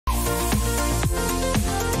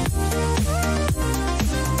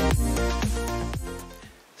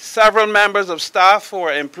Several members of staff who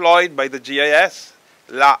are employed by the GIS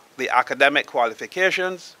lack the academic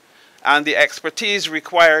qualifications and the expertise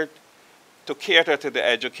required to cater to the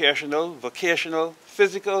educational, vocational,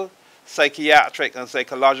 physical, psychiatric, and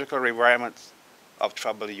psychological requirements of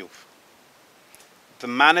troubled youth. The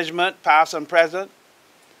management, past and present,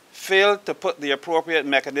 failed to put the appropriate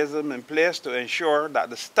mechanism in place to ensure that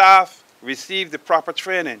the staff receive the proper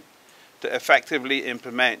training to effectively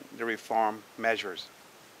implement the reform measures.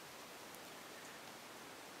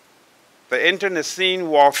 The internecine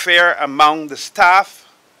warfare among the staff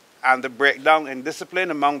and the breakdown in discipline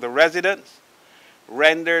among the residents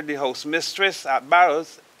rendered the house mistress at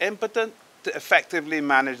Barrows impotent to effectively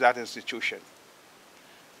manage that institution.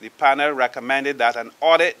 The panel recommended that an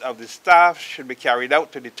audit of the staff should be carried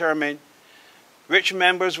out to determine which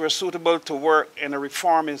members were suitable to work in a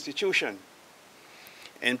reform institution.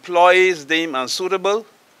 Employees deemed unsuitable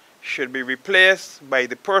should be replaced by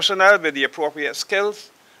the personnel with the appropriate skills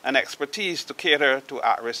and expertise to cater to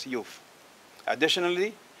at-risk youth.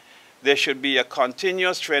 Additionally, there should be a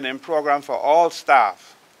continuous training program for all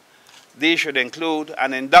staff. These should include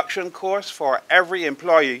an induction course for every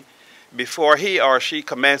employee before he or she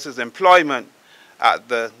commences employment at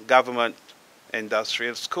the government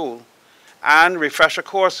industrial school, and refresher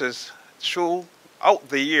courses throughout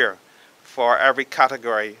the year for every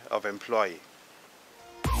category of employee.